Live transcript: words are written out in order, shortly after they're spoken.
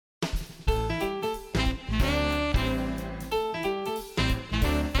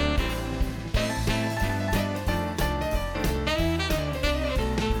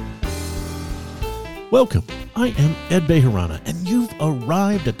Welcome. I am Ed Bejarana, and you've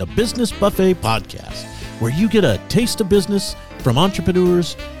arrived at the Business Buffet Podcast, where you get a taste of business from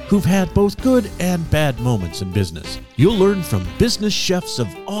entrepreneurs who've had both good and bad moments in business. You'll learn from business chefs of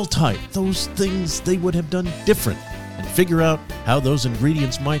all type those things they would have done different and figure out how those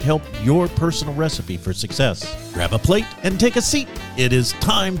ingredients might help your personal recipe for success. Grab a plate and take a seat. It is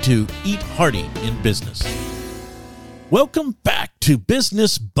time to eat hearty in business. Welcome back to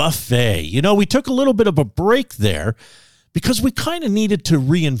Business Buffet. You know, we took a little bit of a break there because we kind of needed to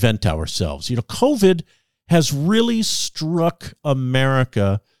reinvent ourselves. You know, COVID has really struck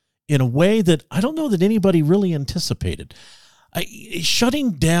America in a way that I don't know that anybody really anticipated.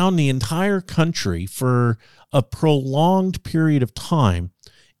 Shutting down the entire country for a prolonged period of time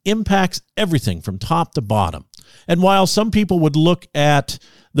impacts everything from top to bottom. And while some people would look at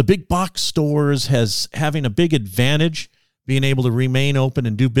the big box stores as having a big advantage, being able to remain open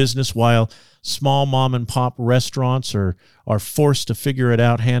and do business, while small mom and pop restaurants are forced to figure it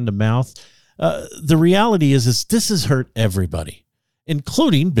out hand to mouth, the reality is this has hurt everybody,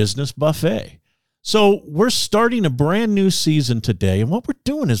 including Business Buffet. So we're starting a brand new season today, and what we're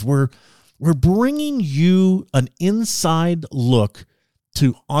doing is we're bringing you an inside look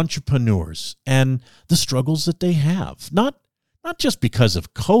to entrepreneurs and the struggles that they have. Not just because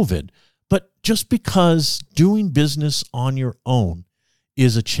of COVID, but just because doing business on your own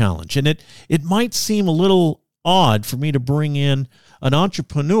is a challenge. And it might seem a little odd for me to bring in an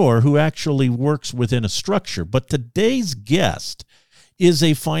entrepreneur who actually works within a structure, but today's guest is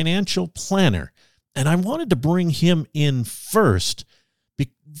a financial planner, and I wanted to bring him in first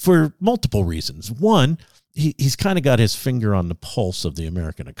for multiple reasons. One, he's kind of got his finger on the pulse of the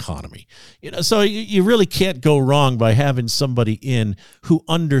American economy. You know, so you really can't go wrong by having somebody in who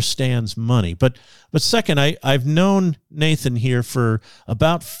understands money. But second, I've known Nathan here for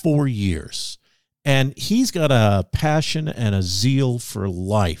about 4 years, and he's got a passion and a zeal for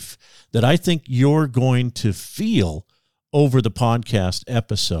life that I think you're going to feel over the podcast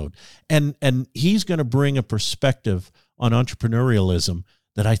episode. And he's going to bring a perspective on entrepreneurialism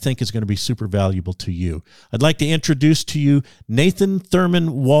that I think is going to be super valuable to you. I'd like to introduce to you Nathan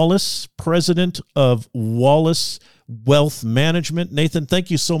Thurman Wallace, president of Wallace Wealth Management. Nathan,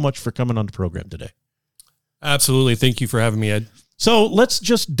 thank you so much for coming on the program today. Absolutely. Thank you for having me, Ed. So let's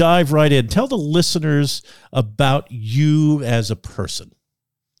just dive right in. Tell the listeners about you as a person.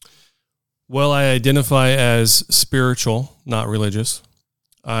 Well, I identify as spiritual, not religious.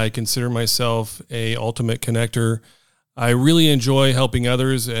 I consider myself an ultimate connector. I really enjoy helping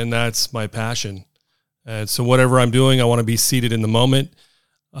others, and that's my passion. And so whatever I'm doing, I want to be seated in the moment,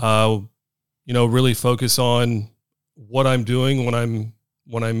 really focus on what I'm doing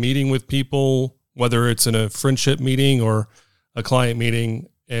when I'm meeting with people, whether it's in a friendship meeting or a client meeting,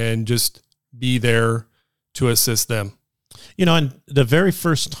 and just be there to assist them. You know, and the very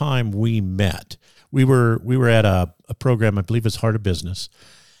first time we met, we were at a program, I believe it's Heart of Business,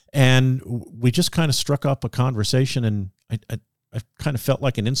 and we just kind of struck up a conversation, and I kind of felt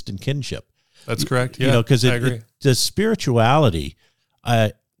like an instant kinship. That's correct. Yeah, you know, because I agree. The spirituality,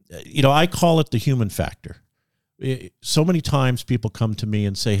 I call it the human factor. So many times people come to me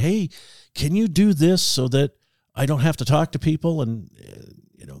and say, "Hey, can you do this so that I don't have to talk to people?" And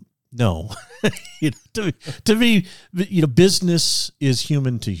no. To me, business is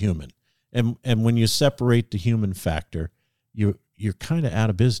human to human, and when you separate the human factor, you're kind of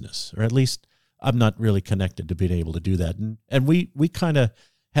out of business, or at least I'm not really connected to being able to do that. And we kind of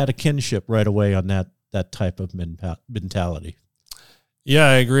had a kinship right away on that type of mentality. Yeah,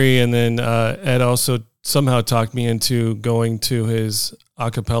 I agree. And then Ed also somehow talked me into going to his a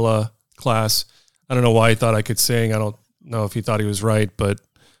cappella class. I don't know why he thought I could sing. I don't know if he thought he was right, but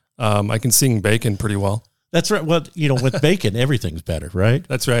I can sing bacon pretty well. That's right. Well, with bacon, everything's better, right?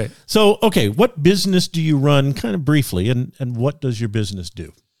 That's right. So, okay, what business do you run, kind of briefly, and what does your business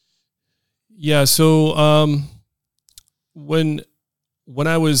do? Yeah, so when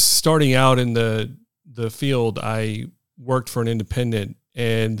I was starting out in the field, I worked for an independent,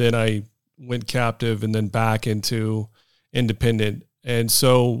 and then I went captive and then back into independent. And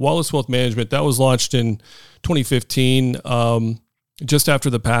so Wallace Wealth Management, that was launched in 2015, just after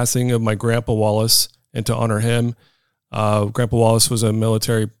the passing of my grandpa Wallace. And to honor him, Grandpa Wallace was a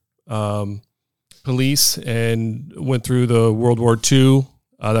military police and went through the World War II.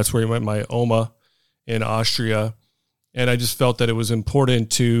 That's where he went, my Oma in Austria. And I just felt that it was important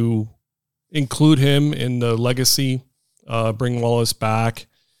to include him in the legacy, bring Wallace back,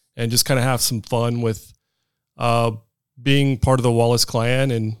 and just kind of have some fun with being part of the Wallace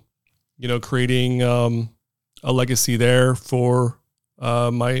clan and, creating a legacy there for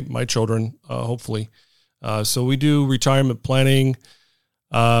my children, hopefully. So we do retirement planning.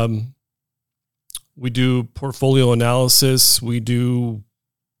 We do portfolio analysis. We do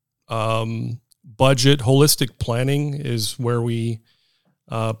budget. Holistic planning is where we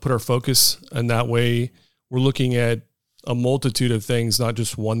put our focus. And that way we're looking at a multitude of things, not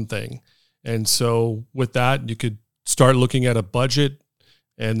just one thing. And so with that, you could start looking at a budget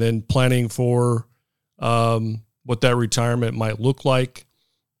and then planning for what that retirement might look like.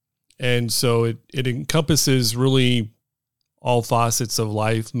 And so it encompasses really all facets of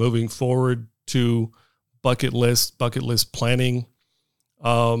life, moving forward to bucket list planning.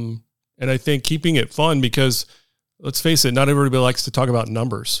 And I think keeping it fun, because let's face it, not everybody likes to talk about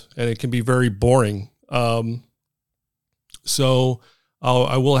numbers, and it can be very boring. So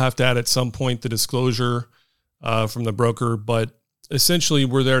I will have to add at some point the disclosure from the broker, but essentially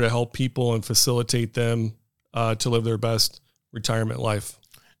we're there to help people and facilitate them to live their best retirement life.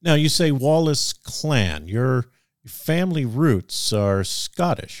 Now, you say Wallace clan. Your family roots are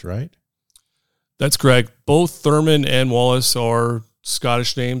Scottish, right? That's correct. Both Thurman and Wallace are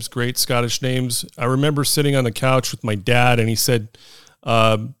Scottish names, great Scottish names. I remember sitting on the couch with my dad, and he said,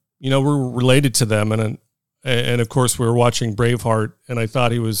 we're related to them. And of course, we were watching Braveheart, and I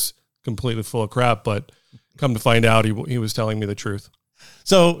thought he was completely full of crap, but come to find out, he was telling me the truth.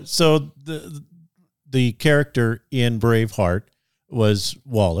 So the character in Braveheart was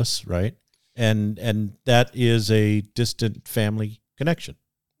Wallace, right? And that is a distant family connection.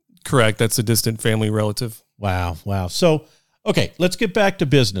 Correct. That's a distant family relative. Wow. So, okay, let's get back to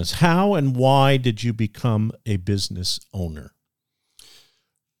business. How and why did you become a business owner?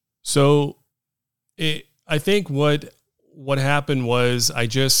 So I think what happened was I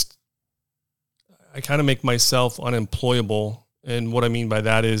kind of make myself unemployable. And what I mean by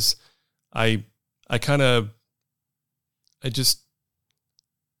that is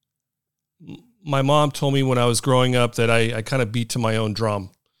my mom told me when I was growing up that I kind of beat to my own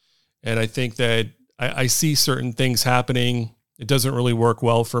drum. And I think that I see certain things happening. It doesn't really work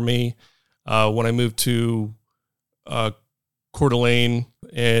well for me. When I moved to Coeur d'Alene,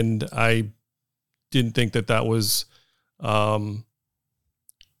 and I didn't think that was the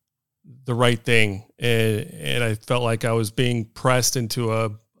right thing. And I felt like I was being pressed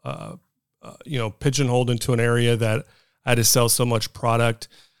into pigeonholed into an area that I had to sell so much product.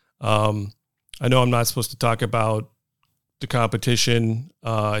 I know I'm not supposed to talk about the competition.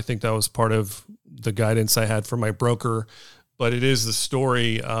 I think that was part of the guidance I had from my broker, but it is the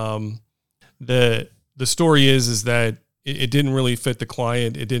story. The story is that it didn't really fit the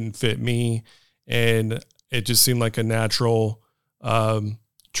client. It didn't fit me. And it just seemed like a natural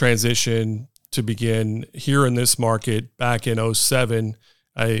transition to begin here in this market. Back in 2007,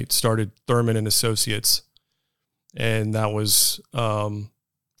 I started Thurman and Associates. And that was,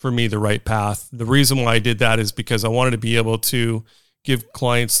 for me, the right path. The reason why I did that is because I wanted to be able to give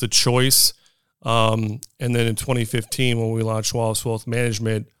clients the choice. And then in 2015, when we launched Wallace Wealth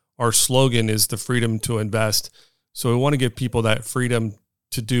Management, our slogan is the freedom to invest. So we want to give people that freedom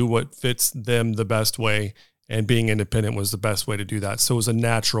to do what fits them the best way. And being independent was the best way to do that. So it was a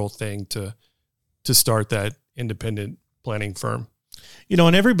natural thing to start that independent planning firm.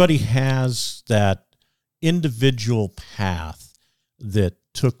 And everybody has that individual path that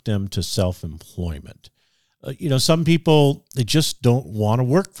took them to self-employment. Some people, they just don't want to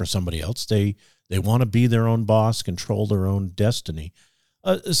work for somebody else. They want to be their own boss, control their own destiny.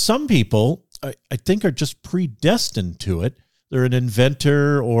 Some people, I think, are just predestined to it. They're an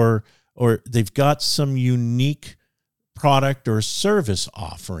inventor, or they've got some unique product or service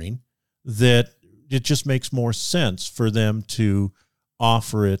offering that it just makes more sense for them to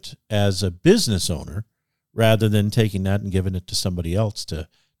offer it as a business owner rather than taking that and giving it to somebody else to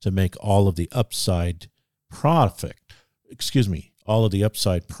make all of the upside profit.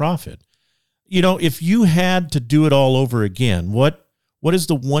 If you had to do it all over again, what is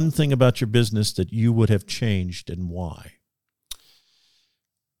the one thing about your business that you would have changed, and why?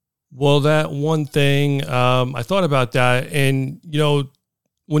 Well, that one thing, I thought about that. And,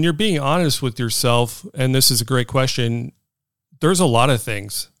 when you're being honest with yourself, and this is a great question, there's a lot of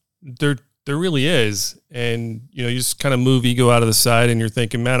things. There really is. And, you just kind of move ego out of the side, and you're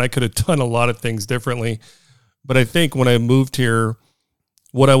thinking, man, I could have done a lot of things differently. But I think when I moved here,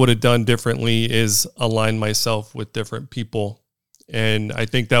 what I would have done differently is align myself with different people. And I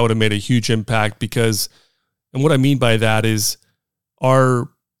think that would have made a huge impact and what I mean by that is our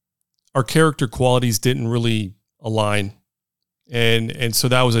character qualities didn't really align. And so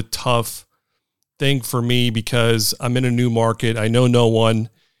that was a tough thing for me because I'm in a new market. I know no one,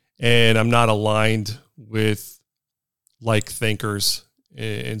 and I'm not aligned with like thinkers.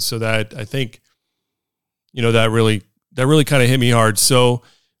 And so that, I think, that really kind of hit me hard. So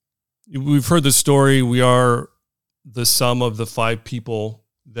we've heard the story. We are the sum of the 5 people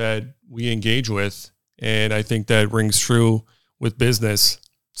that we engage with. And I think that rings true with business.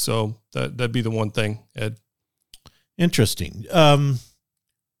 So that'd be the one thing, Ed. Interesting.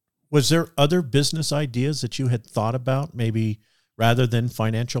 Was there other business ideas that you had thought about, maybe rather than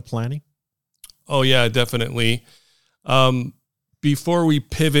financial planning? Oh, yeah, definitely. Before we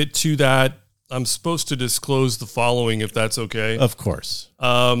pivot to that, I'm supposed to disclose the following, if that's okay. Of course.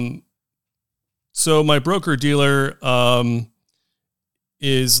 So my broker-dealer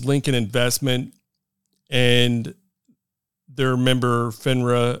is Lincoln Investment, and their member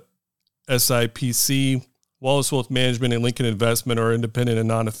FINRA, SIPC, Wallace Wealth Management, and Lincoln Investment are independent and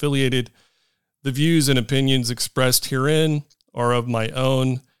non-affiliated. The views and opinions expressed herein are of my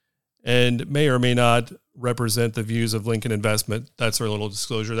own and may or may not represent the views of Lincoln Investment. That's our little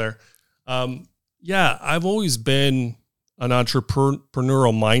disclosure there. I've always been an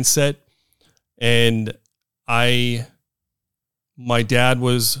entrepreneurial mindset, and my dad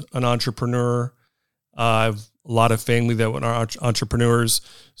was an entrepreneur. I have a lot of family that were entrepreneurs.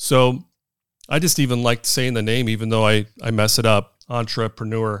 So I just even liked saying the name, even though I mess it up,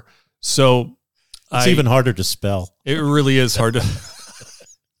 entrepreneur. So it's even harder to spell. It really is hard to,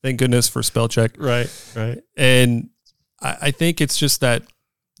 thank goodness for spell check. Right. And I think it's just that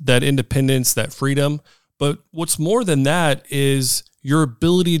independence, that freedom. But what's more than that is your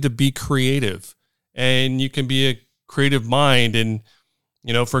ability to be creative, and you can be a creative mind. And,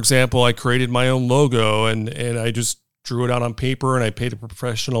 for example, I created my own logo and I just drew it out on paper, and I paid a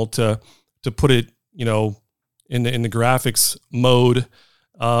professional to put it, in the graphics mode.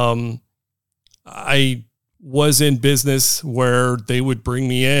 I was in business where they would bring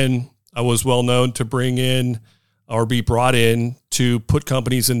me in. I was well known to bring in or be brought in to put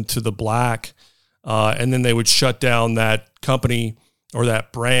companies into the black. And then they would shut down that company or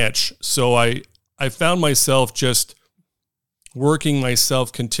that branch. So I found myself just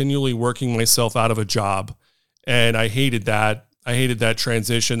continually working myself out of a job. And I hated that. I hated that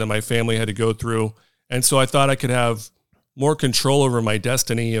transition that my family had to go through. And so I thought I could have more control over my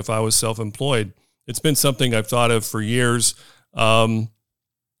destiny if I was self-employed. It's been something I've thought of for years.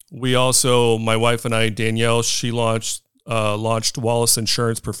 We also, my wife and I, Danielle, she launched Wallace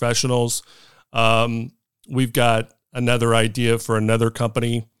Insurance Professionals. We've got another idea for another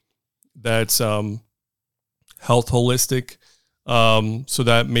company that's health holistic. So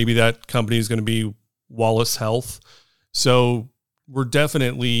that maybe that company is going to be Wallace Health. So we're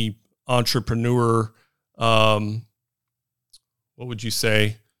definitely entrepreneur. What would you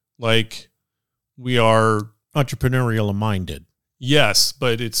say? Like, we are entrepreneurial minded. Yes,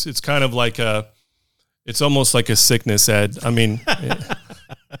 but it's kind of like it's almost like a sickness, Ed. I mean,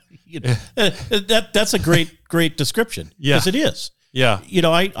 that's a great description. Yeah. Because it is. Yeah.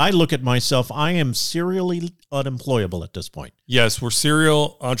 I look at myself, I am serially unemployable at this point. Yes, we're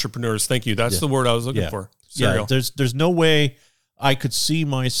serial entrepreneurs. Thank you. That's the word I was looking for. Serial. Yeah, there's no way I could see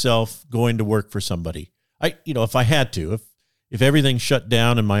myself going to work for somebody. If I had to, if everything shut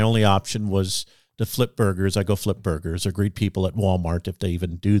down and my only option was to flip burgers, I go flip burgers or greet people at Walmart, if they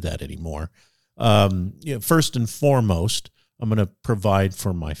even do that anymore. First and foremost, I'm going to provide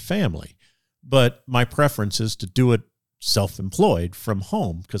for my family, but my preference is to do it self-employed from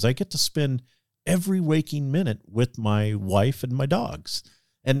home, because I get to spend every waking minute with my wife and my dogs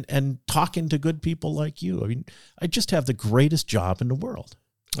and talking to good people like you. I mean, I just have the greatest job in the world.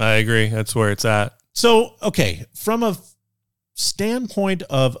 I agree. That's where it's at. So, okay, from a standpoint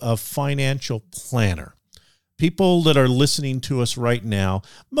of a financial planner, people that are listening to us right now,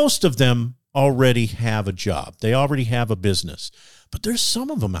 most of them already have a job. They already have a business. But there's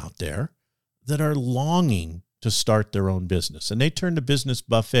some of them out there that are longing to start their own business. And they turn to Business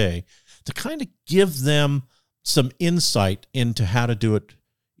Buffet to kind of give them some insight into how to do it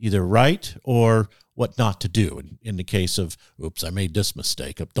either right or what not to do. In the case of, oops, I made this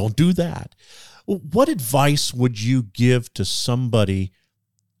mistake. Don't do that. What advice would you give to somebody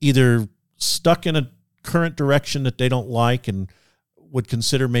either stuck in a current direction that they don't like and would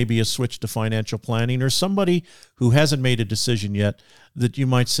consider maybe a switch to financial planning, or somebody who hasn't made a decision yet that you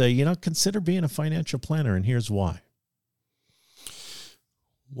might say, consider being a financial planner, and here's why?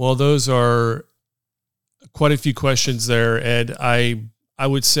 Well, those are quite a few questions there, Ed. I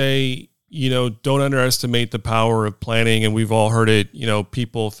would say, don't underestimate the power of planning. And we've all heard it,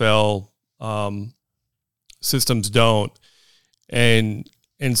 people fail, systems don't. And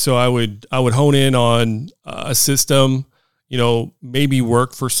so I would hone in on a system, maybe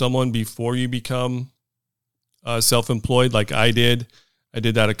work for someone before you become self-employed like I did. I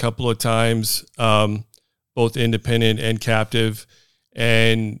did that a couple of times, both independent and captive,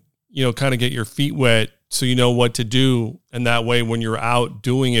 and, kind of get your feet wet so you know what to do. And that way, when you're out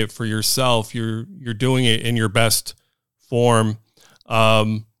doing it for yourself, you're doing it in your best form.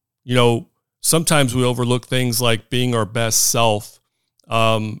 Sometimes we overlook things like being our best self.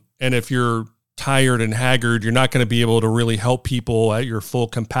 And if you're tired and haggard, you're not going to be able to really help people at your full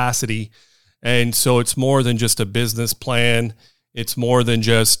capacity. And so it's more than just a business plan. It's more than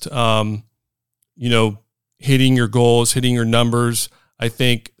just, hitting your goals, hitting your numbers. I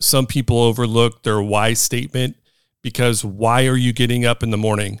think some people overlook their why statement, because why are you getting up in the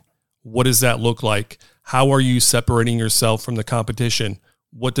morning? What does that look like? How are you separating yourself from the competition?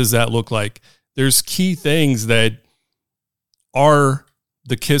 What does that look like? There's key things that are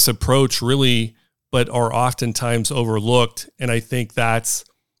the KISS approach really, but are oftentimes overlooked. And I think that's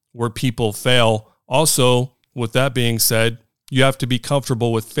where people fail. Also, with that being said, you have to be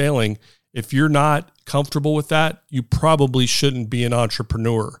comfortable with failing. If you're not comfortable with that, you probably shouldn't be an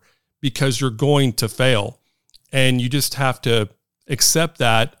entrepreneur, because you're going to fail and you just have to accept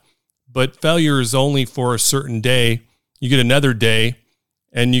that. But failure is only for a certain day. You get another day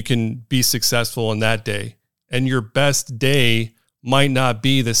and you can be successful in that day. And your best day might not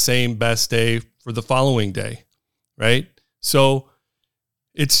be the same best day for the following day, right? So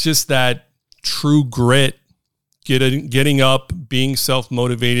it's just that true grit, getting up, being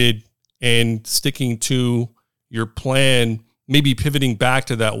self-motivated, and sticking to your plan, maybe pivoting back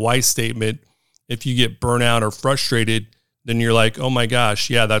to that why statement. If you get burnout or frustrated, then you're like, oh my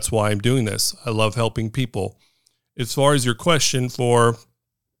gosh, yeah, that's why I'm doing this. I love helping people. As far as your question for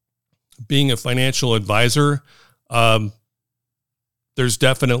being a financial advisor, there's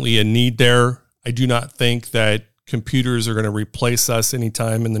definitely a need there. I do not think that computers are going to replace us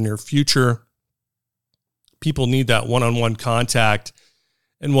anytime in the near future. People need that one-on-one contact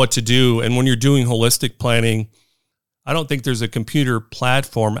and what to do. And when you're doing holistic planning, I don't think there's a computer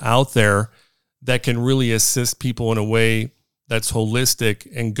platform out there that can really assist people in a way that's holistic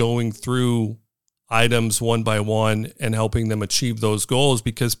and going through items one by one and helping them achieve those goals,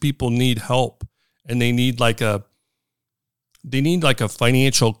 because people need help and they need like a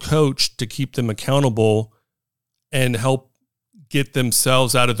financial coach to keep them accountable and help get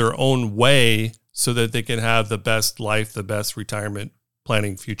themselves out of their own way so that they can have the best life, the best retirement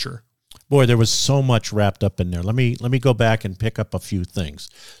planning future. Boy, there was so much wrapped up in there. Let me go back and pick up a few things.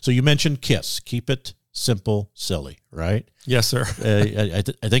 So you mentioned KISS, keep it simple, silly, right? Yes, sir.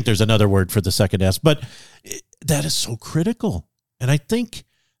 I think there's another word for the second S, but that is so critical. And I think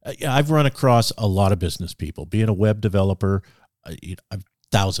I've run across a lot of business people. Being a web developer, I've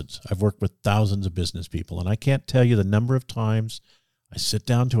worked with thousands of business people, and I can't tell you the number of times I sit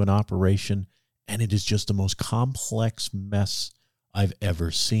down to an operation and it is just the most complex mess I've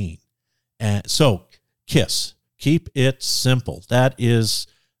ever seen. And so KISS, keep it simple. That's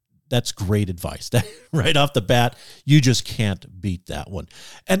great advice. That right off the bat, you just can't beat that one.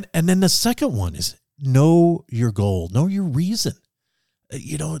 And then the second one is know your goal, know your reason.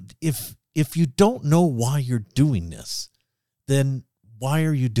 If you don't know why you're doing this, then why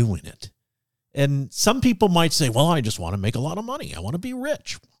are you doing it? And some people might say, well, I just want to make a lot of money. I want to be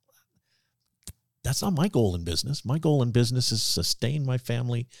rich. That's not my goal in business. My goal in business is sustain my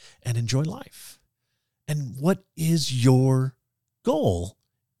family and enjoy life. And what is your goal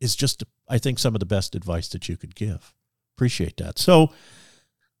is just, I think, some of the best advice that you could give. Appreciate that. So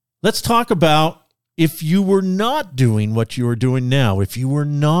let's talk about, if you were not doing what you are doing now, if you were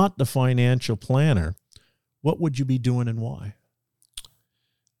not the financial planner, what would you be doing and why?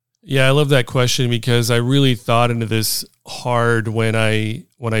 Yeah, I love that question, because I really thought into this hard when I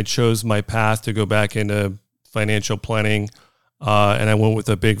chose my path to go back into financial planning, and I went with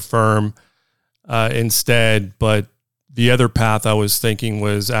a big firm instead. But the other path I was thinking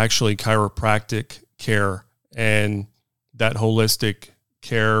was actually chiropractic care and that holistic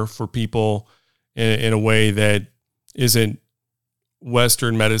care for people in a way that isn't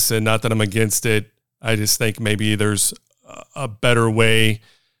Western medicine. Not that I'm against it. I just think maybe there's a better way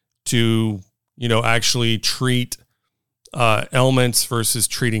to, actually treat ailments versus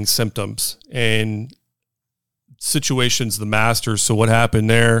treating symptoms and situations, the masters. So what happened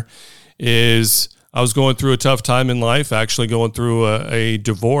there is I was going through a tough time in life, actually going through a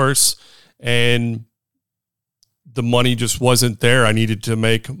divorce, and the money just wasn't there. I needed to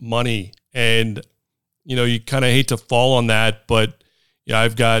make money. And, you kind of hate to fall on that, but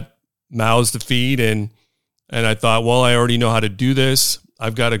I've got mouths to feed. And I thought, well, I already know how to do this.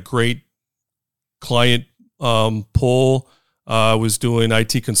 I've got a great client pool. I was doing IT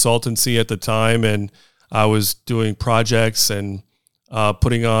consultancy at the time, and I was doing projects and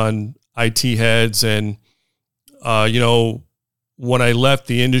putting on IT heads. And, when I left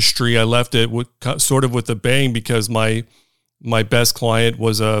the industry, I left it with a bang, because my best client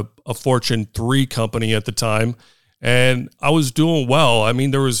was a Fortune 3 company at the time, and I was doing well. I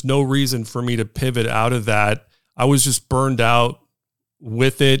mean, there was no reason for me to pivot out of that. I was just burned out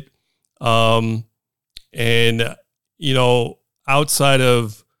with it. Outside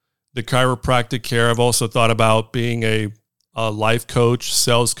of the chiropractic care, I've also thought about being a life coach,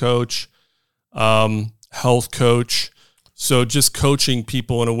 sales coach, health coach. So just coaching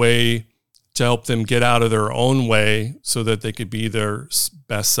people in a way to help them get out of their own way so that they could be their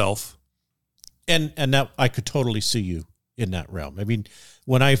best self. And that I could totally see you in that realm. I mean,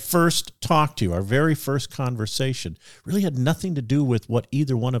 when I first talked to you, our very first conversation really had nothing to do with what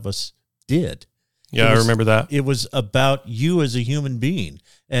either one of us did. Yeah, I remember that. It was about you as a human being.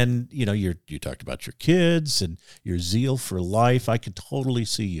 And, you talked about your kids and your zeal for life. I could totally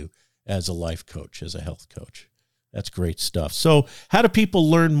see you as a life coach, as a health coach. That's great stuff. So how do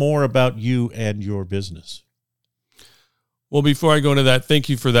people learn more about you and your business? Well, before I go into that, thank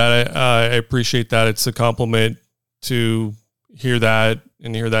you for that. I appreciate that. It's a compliment to hear that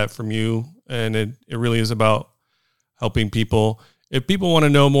and hear that from you. And it really is about helping people. If people want to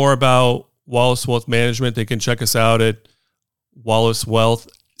know more about Wallace Wealth Management, they can check us out at Wallace Wealth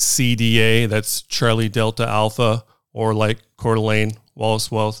CDA. That's Charlie Delta Alpha, or like Coeur d'Alene,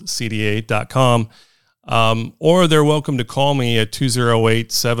 wallacewealthcda.com. Or they're welcome to call me at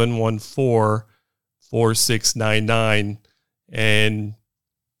 208-714-4699. And,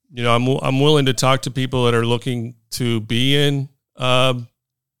 I'm willing to talk to people that are looking to be in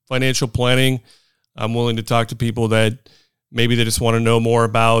financial planning. I'm willing to talk to people that maybe they just want to know more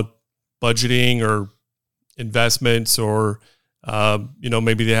about budgeting or investments, or,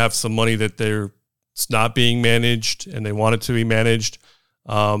 maybe they have some money that it's not being managed and they want it to be managed.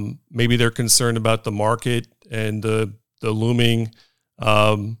 Maybe they're concerned about the market and the looming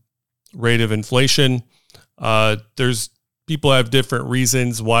rate of inflation. People have different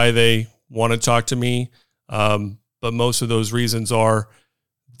reasons why they want to talk to me. But most of those reasons are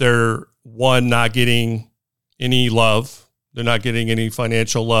they're, one, not getting any love. They're not getting any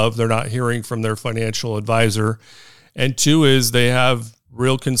financial love. They're not hearing from their financial advisor. And two is they have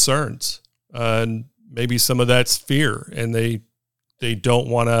real concerns. And maybe some of that's fear, and they don't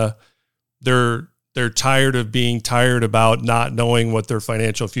want to, they're tired of being tired about not knowing what their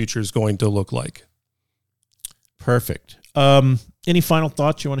financial future is going to look like. Perfect. Any final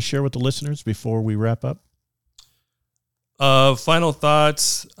thoughts you want to share with the listeners before we wrap up? Final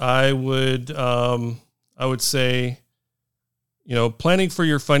thoughts. I would say, planning for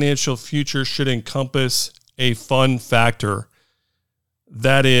your financial future should encompass a fun factor.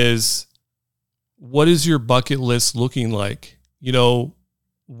 That is, what is your bucket list looking like?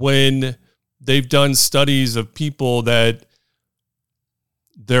 When they've done studies of people that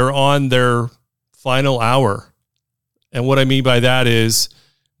they're on their final hour. And what I mean by that is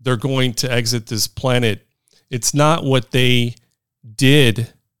they're going to exit this planet. It's not what they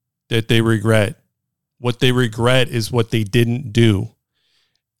did that they regret. What they regret is what they didn't do.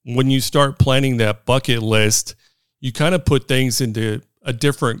 When you start planning that bucket list, you kind of put things into a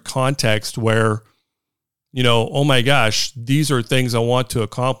different context where, oh my gosh, these are things I want to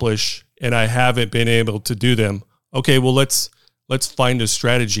accomplish and I haven't been able to do them. Okay, well, let's find a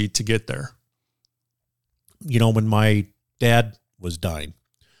strategy to get there. When my dad was dying,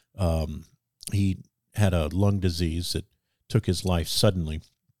 he had a lung disease that took his life suddenly.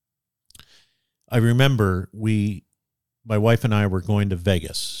 I remember my wife and I were going to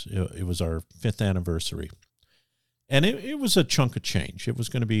Vegas. It was our 5th anniversary. And it was a chunk of change. It was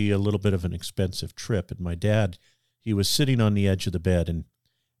going to be a little bit of an expensive trip. And my dad, he was sitting on the edge of the bed.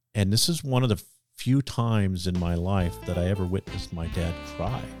 And this is one of the few times in my life that I ever witnessed my dad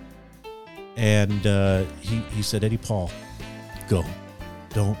cry. And he said, "Eddie Paul, go.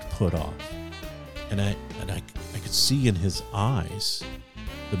 Don't put off." And I could see in his eyes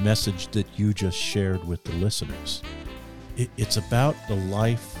the message that you just shared with the listeners. It's about the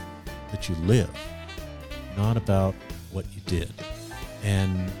life that you live, not about what you did.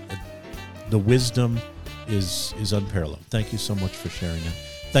 And the wisdom is unparalleled. Thank you so much for sharing that.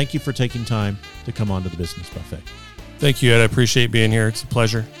 Thank you for taking time to come on to the Business Buffet. Thank you, Ed. I appreciate being here. It's a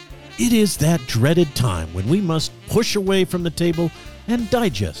pleasure. It is that dreaded time when we must push away from the table and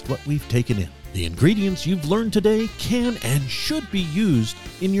digest what we've taken in. The ingredients you've learned today can and should be used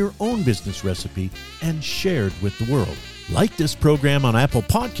in your own business recipe and shared with the world. Like this program on Apple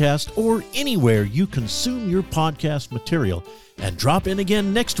Podcast or anywhere you consume your podcast material, and drop in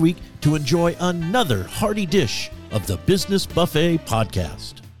again next week to enjoy another hearty dish of the Business Buffet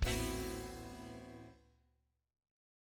Podcast.